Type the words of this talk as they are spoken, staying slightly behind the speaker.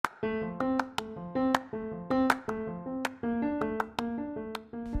Good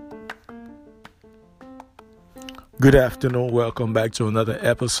afternoon. Welcome back to another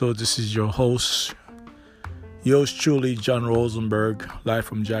episode. This is your host, yours truly, John Rosenberg, live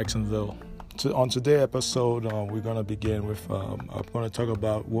from Jacksonville. On today's episode, we're going to begin with, I'm going to talk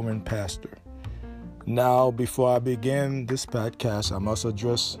about woman pastor. Now, before I begin this podcast, I must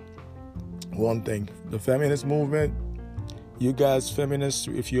address one thing. The feminist movement, you guys feminists,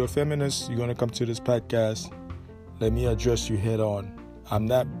 if you're a feminist, you're going to come to this podcast. Let me address you head on. I'm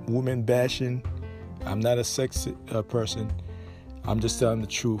not woman bashing. I'm not a sexy person. I'm just telling the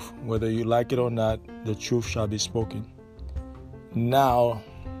truth. Whether you like it or not, the truth shall be spoken. Now,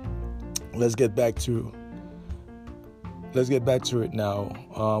 let's get back to it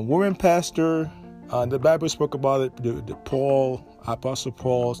now. Woman pastor, the Bible spoke about it. The Apostle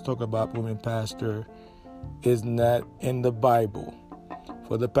Paul talked about woman pastor. Is not in the Bible.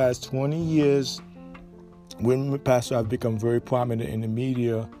 For the past 20 years, women pastors have become very prominent in the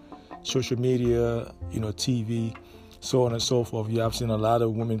media, social media, TV, so on and so forth. You have seen a lot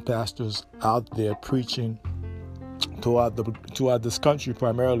of women pastors out there preaching throughout this country,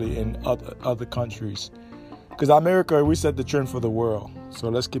 primarily in other countries. Because America, we set the trend for the world. So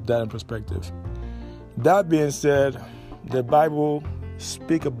let's keep that in perspective. That being said, the Bible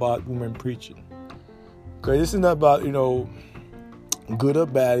speak about women preaching. Because this is not about, good or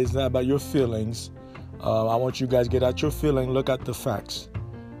bad. It's not about your feelings. I want you guys to get out your feeling, look at the facts.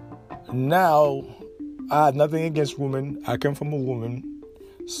 Now, I have nothing against women. I come from a woman,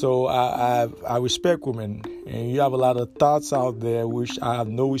 so I respect women. And you have a lot of thoughts out there which I have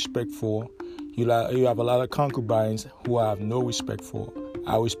no respect for. You have a lot of concubines who I have no respect for.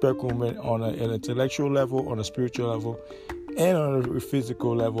 I respect women on an intellectual level, on a spiritual level, and on a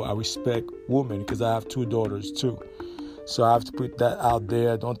physical level. I respect women because I have 2 daughters too. So I have to put that out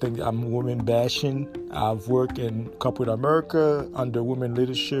there. Don't think I'm women bashing. I've worked in corporate America under women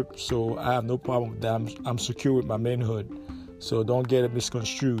leadership, so I have no problem with that. I'm secure with my manhood, so don't get it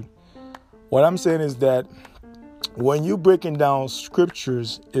misconstrued. What I'm saying is that when you breaking down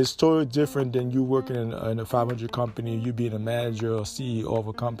scriptures, it's totally different than you working in a 500 company, you being a manager or CEO of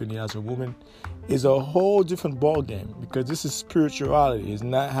a company as a woman. It's a whole different ballgame because this is spirituality. It's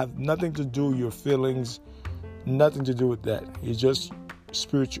not have nothing to do with your feelings. Nothing to do with that. It's just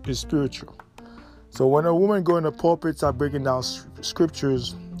spiritual. It's spiritual. So when a woman go in the pulpit start breaking down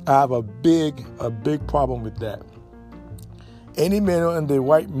scriptures, I have a big problem with that. Any man in their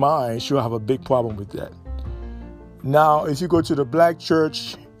right mind should have a big problem with that. Now, if you go to the black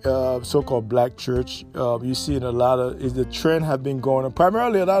church, so-called black church, you see in a lot of the trend have been going on.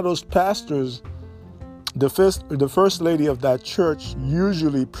 Primarily, a lot of those pastors, the first lady of that church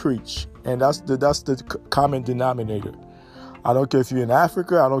usually preach. And that's the common denominator. I don't care if you're in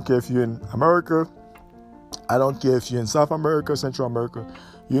Africa. I don't care if you're in America. I don't care if you're in South America, Central America.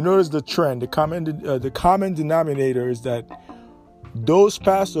 You notice the trend. The common denominator is that those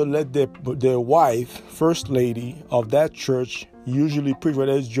pastors let their wife, first lady of that church, usually preach.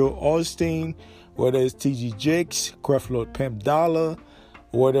 Whether it's Joel Osteen, whether it's T.D. Jakes, Creflo Pimp Dollar,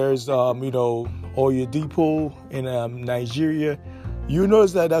 whether it's Oyedepo in Nigeria. You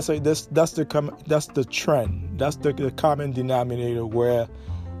notice that that's the trend. That's the common denominator where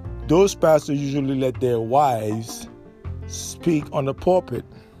those pastors usually let their wives speak on the pulpit.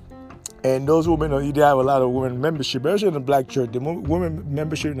 And those women, they have a lot of women membership. Especially in the black church, the women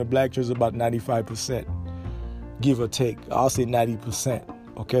membership in the black church is about 95%, give or take. I'll say 90%,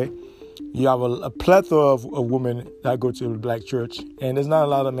 okay? You have a plethora of women that go to the black church, and there's not a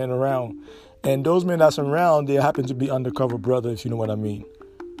lot of men around. And those men that's around, they happen to be undercover brother, if you know what I mean.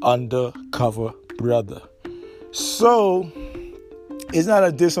 Undercover brother. So, it's not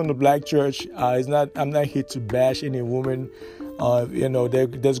a diss on the black church. I'm not here to bash any woman.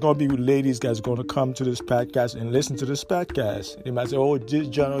 There's going to be ladies that's going to come to this podcast and listen to this podcast. They might say, "Oh,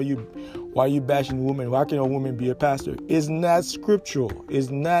 John, why are you bashing women? Why can't a woman be a pastor?" It's not scriptural. It's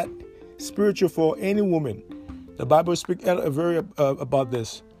not spiritual for any woman. The Bible speaks very about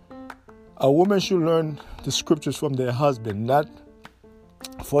this. A woman should learn the scriptures from their husband, not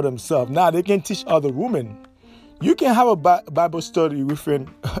for themselves. Now, they can teach other women. You can have a Bible study with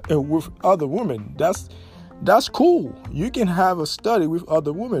other women. That's cool. You can have a study with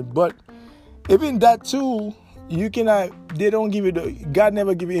other women. But even that too, you cannot, God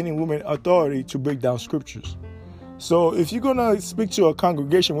never give any woman authority to break down scriptures. So if you're going to speak to a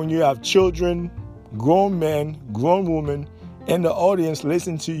congregation when you have children, grown men, grown women, and the audience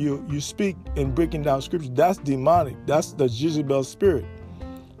listen to you speak and breaking down scripture, that's demonic. That's the Jezebel spirit.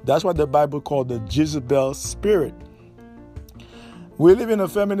 That's what the Bible called the Jezebel spirit. We live in a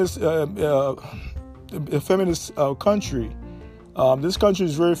feminist country. This country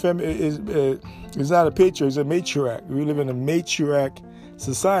is very it's not a patriarch, it's a matriarch. We live in a matriarch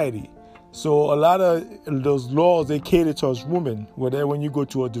society. So a lot of those laws, they cater towards women. Whether when you go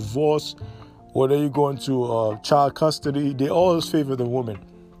to a divorce, whether you go into child custody, they always favor the woman.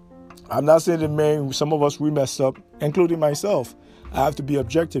 I'm not saying the men, some of us, we mess up, including myself. I have to be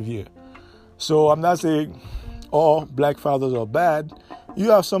objective here. So I'm not saying all black fathers are bad.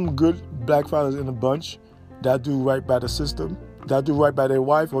 You have some good black fathers in the bunch that do right by the system, that do right by their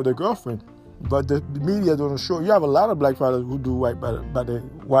wife or their girlfriend. But the media don't show. You have a lot of black fathers who do right by their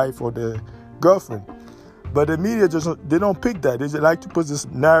wife or their girlfriend. But the media they don't pick that. They just like to put this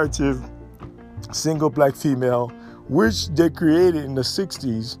narrative, single black female, which they created in the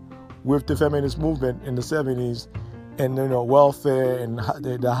 60s with the feminist movement in the 70s, and welfare and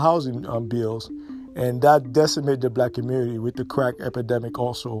the housing bills, and that decimated the black community with the crack epidemic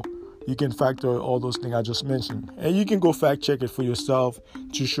also. You can factor all those things I just mentioned. And you can go fact check it for yourself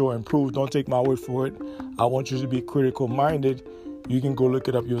to show and prove. Don't take my word for it. I want you to be critical minded. You can go look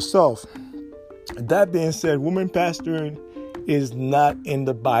it up yourself. That being said, women pastoring is not in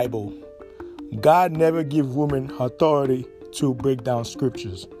the Bible. God never gave women authority to break down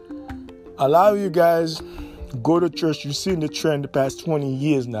scriptures. A lot of you guys go to church. You've seen the trend the past 20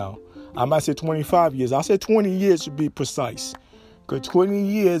 years now. I might say 25 years. I'll say 20 years to be precise. Because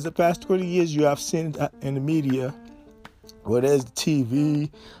the past 20 years, you have seen in the media, whether it's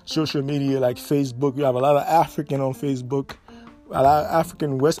TV, social media like Facebook. You have a lot of African on Facebook, a lot of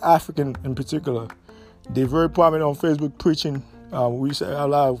African, West African in particular. They're very popular on Facebook preaching. We say a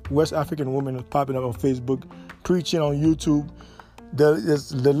lot of West African women are popping up on Facebook, preaching on YouTube. The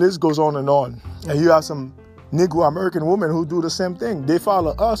list goes on. And you have some Negro American women who do the same thing. They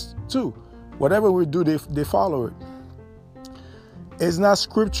follow us too. Whatever we do, they follow it. It's not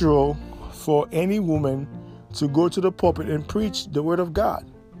scriptural for any woman to go to the pulpit and preach the word of God.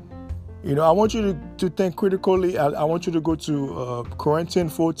 I want you to think critically. I want you to go to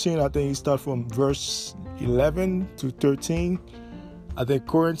Corinthians 14. I think you start from verse 11 to 13. I think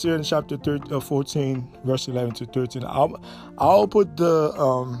Corinthians chapter 14, verse 11 to 13. I'll put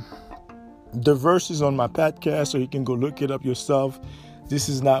the verses on my podcast so you can go look it up yourself. This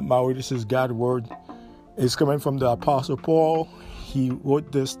is not my word. This is God's word. It's coming from the Apostle Paul. He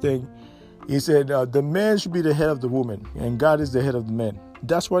wrote this thing. He said, the man should be the head of the woman, and God is the head of the man.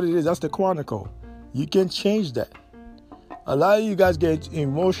 That's what it is. That's the chronicle. You can change that. A lot of you guys get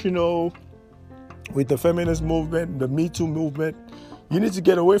emotional with the feminist movement, the Me Too movement. You need to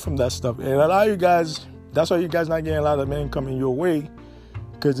get away from that stuff. And a lot of you guys, that's why you guys not getting a lot of men coming your way,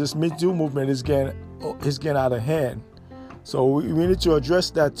 because this Me Too movement is getting out of hand. So we need to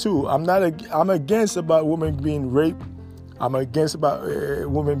address that too. I'm against about women being raped. I'm against about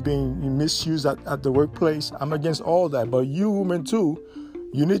women being misused at the workplace. I'm against all that. But you women too,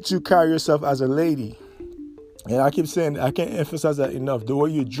 you need to carry yourself as a lady. And I keep saying, I can't emphasize that enough. The way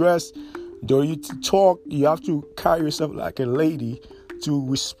you dress, the way you talk, you have to carry yourself like a lady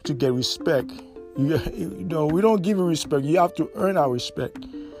to get respect. We don't give you respect. You have to earn our respect.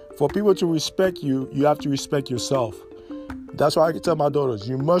 For people to respect you, you have to respect yourself. That's why I can tell my daughters,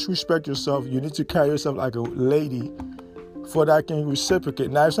 you must respect yourself. You need to carry yourself like a lady for that can reciprocate.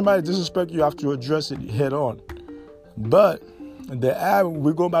 Now, if somebody disrespects you, you have to address it head on. But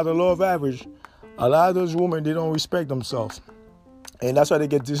we go by the law of average. A lot of those women, they don't respect themselves. And that's why they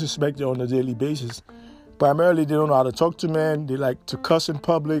get disrespected on a daily basis. Primarily, they don't know how to talk to men. They like to cuss in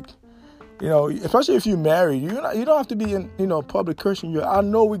public. Especially if you're married, you don't have to be in, public cursing. I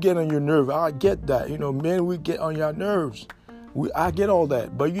know we get on your nerve. I get that. Men, we get on your nerves. I get all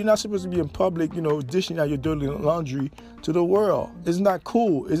that. But you're not supposed to be in public, dishing out your dirty laundry to the world. It's not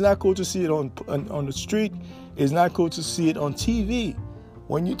cool. It's not cool to see it on the street. It's not cool to see it on TV.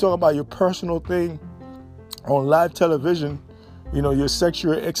 When you talk about your personal thing on live television, your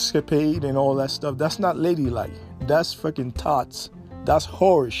sexual escapade and all that stuff, that's not ladylike. That's fucking tots. That's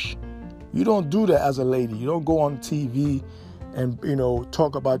whorish. You don't do that as a lady. You don't go on TV and,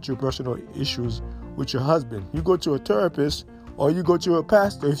 talk about your personal issues with your husband. You go to a therapist or you go to a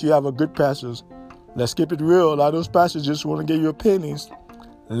pastor if you have a good pastors. Let's keep it real. A lot of those pastors just want to get your opinions.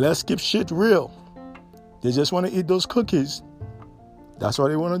 Let's keep shit real. They just want to eat those cookies. That's what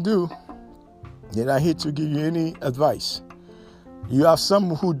they want to do. They're not here to give you any advice. You have some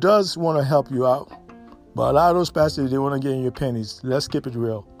who does want to help you out, but a lot of those pastors, they want to get in your pennies. Let's keep it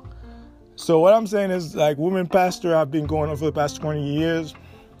real. So what I'm saying is, like, women pastor have been going on for the past 20 years.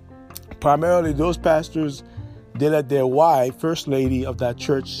 Primarily, those pastors, they let their wife, first lady of that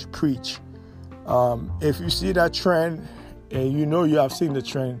church, preach. If you see that trend, and you have seen the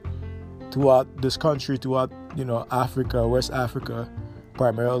trend throughout this country, throughout Africa, West Africa,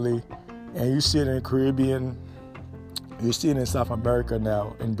 primarily, and you see it in the Caribbean. You see it in South America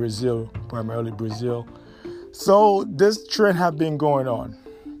now, in Brazil, primarily Brazil. So this trend have been going on.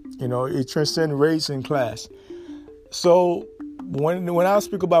 It transcends race and class. So when I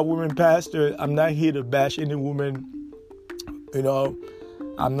speak about women pastor, I'm not here to bash any woman.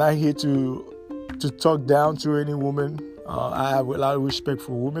 I'm not here to talk down to any woman. I have a lot of respect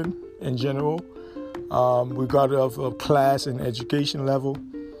for women in general, regardless of class and education level.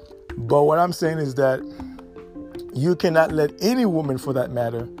 But what I'm saying is that you cannot let any woman, for that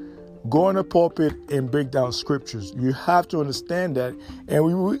matter, go in a pulpit and break down scriptures. You have to understand that.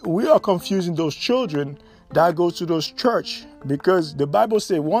 And we are confusing those children that go to those church, because the Bible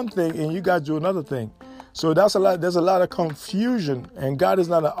says one thing and you guys do another thing. So there's a lot of confusion, and God is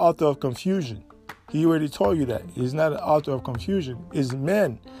not an author of confusion. He already told you that. He's not an author of confusion. It's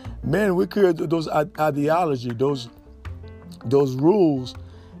men. Men, we create those ideology, those rules,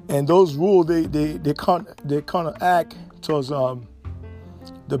 and those rules they counteract towards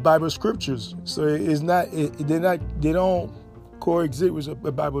the Bible scriptures. So they don't coexist with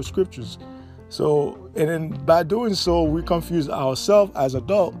the Bible scriptures. So, and then by doing so, we confuse ourselves as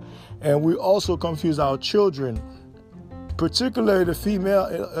adults, and we also confuse our children, particularly the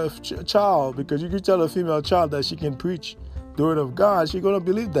female child, because you can tell a female child that she can preach the word of God, she's going to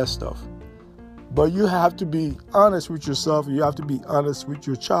believe that stuff. But you have to be honest with yourself. You have to be honest with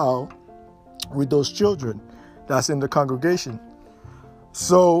your child, with those children that's in the congregation.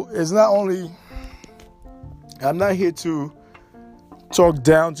 So it's not only, I'm not here to talk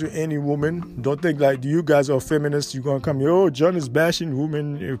down to any woman. Don't think like you guys are feminists. You're going to come here, oh, John is bashing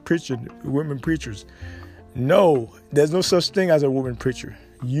women preachers. No, there's no such thing as a woman preacher.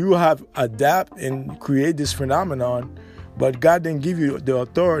 You have adapt and create this phenomenon, but God didn't give you the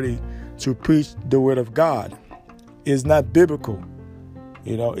authority to preach the word of God. It's not biblical.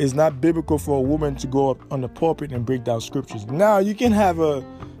 It's not biblical for a woman to go up on the pulpit and break down scriptures. Now, you can have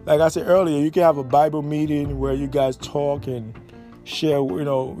like I said earlier, you can have a Bible meeting where you guys talk and share,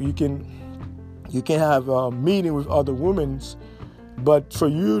 you can have a meeting with other women, but for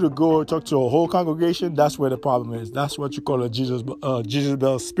you to go talk to a whole congregation, that's where the problem is. That's what you call a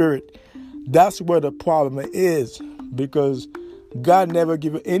Jezebel spirit. That's where the problem is, because God never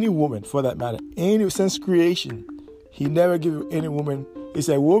gave any woman, for that matter, since creation, he never gave any woman. He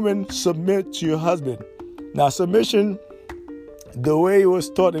said, woman, submit to your husband. Now, submission, the way it was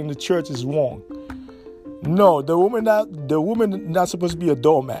taught in the church, is wrong. No, the woman not supposed to be a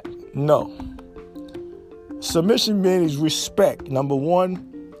doormat. No. Submission means respect, number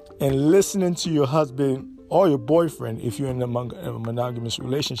one, and listening to your husband or your boyfriend if you're in a monogamous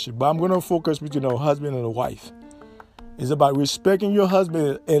relationship. But I'm going to focus between a husband and a wife. It's about respecting your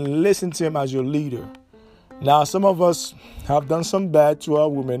husband and listening to him as your leader. Now, some of us have done some bad to our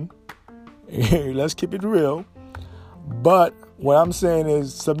women. Let's keep it real. But what I'm saying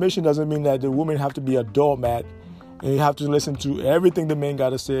is submission doesn't mean that the woman have to be a doormat and you have to listen to everything the man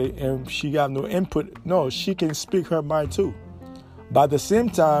got to say and she got no input. No, she can speak her mind too. But at the same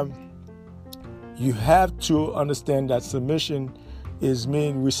time, you have to understand that submission is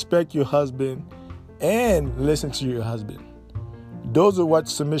mean respect your husband and listen to your husband. Those are what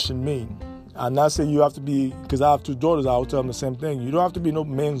submission mean. I'm not saying you have to be, because I have two daughters, I will tell them the same thing. You don't have to be no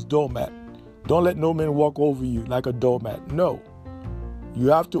man's doormat. Don't let no man walk over you like a doormat. No. You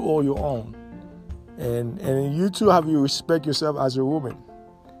have to own your own. And you too have to respect yourself as a woman.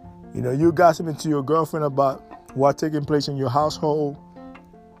 You gossiping to your girlfriend about what's taking place in your household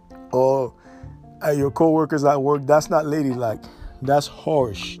or at your co-workers at work. That's not ladylike. That's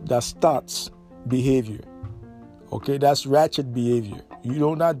harsh. That's thoughts behavior. Okay, that's ratchet behavior. You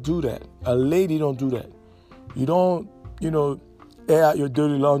do not do that. A lady don't do that. You don't, air out your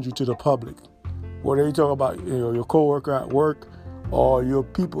dirty laundry to the public. Whether you talk about your coworker at work or your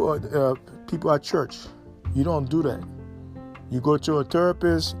people at church, you don't do that. You go to a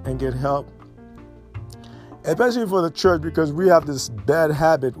therapist and get help. Especially for the church, because we have this bad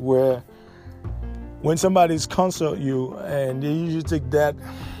habit where when somebody's consult you, and they usually take that,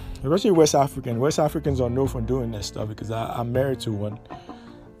 especially West Africans are known for doing that stuff because I'm married to one.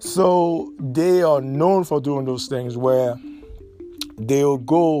 So they are known for doing those things where they'll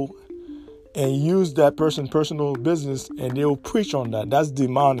go and use that person's personal business and they'll preach on that. That's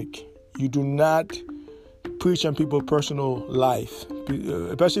demonic. You do not preach on people's personal life,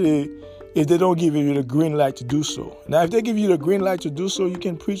 especially if they don't give you the green light to do so. Now, if they give you the green light to do so, you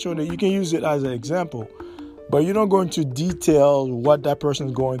can preach on it. You can use it as an example. But you don't go into detail what that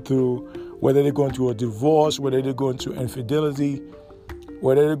person's going through, whether they're going through a divorce, whether they're going through infidelity,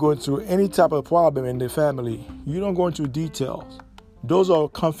 whether they're going through any type of problem in their family. You don't go into details. Those are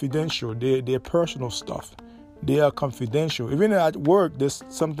confidential. They're personal stuff. They are confidential. Even at work, there's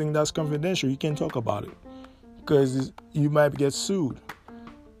something that's confidential. You can't talk about it because you might get sued.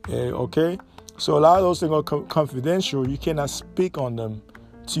 Okay? So a lot of those things are confidential. You cannot speak on them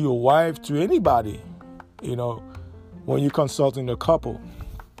to your wife, to anybody, when you're consulting a couple.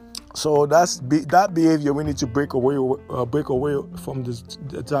 So that behavior we need to break away from this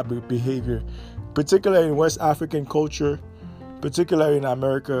type of behavior, particularly in West African culture, particularly in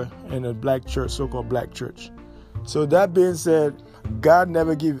America and the black church, so-called black church. So that being said, God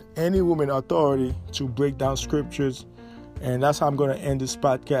never gave any woman authority to break down scriptures, and that's how I'm going to end this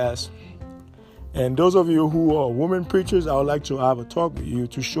podcast. And those of you who are women preachers, I would like to have a talk with you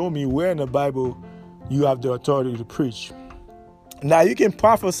to show me where in the Bible you have the authority to preach. Now, you can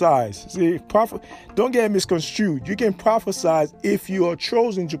prophesy. See, don't get misconstrued. You can prophesy if you are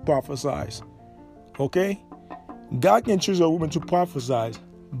chosen to prophesy. Okay? God can choose a woman to prophesy,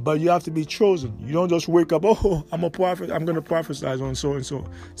 but you have to be chosen. You don't just wake up, oh, I'm a prophet, I'm going to prophesy on so and so,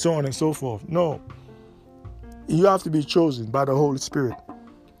 so on and so forth. No. You have to be chosen by the Holy Spirit.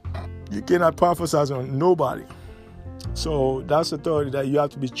 You cannot prophesy on nobody. So that's authority that you have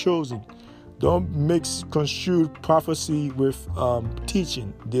to be chosen. Don't mix construed prophecy with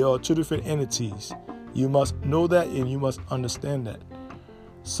teaching. They are two different entities. You must know that and you must understand that.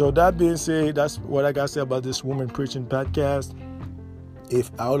 So that being said, that's what I got to say about this woman preaching podcast. If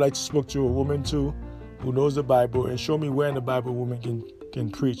I would like to speak to a woman too who knows the Bible and show me where in the Bible women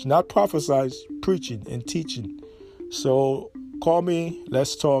can preach. Not prophesize, preaching and teaching. So call me.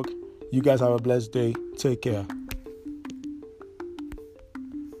 Let's talk. You guys have a blessed day. Take care.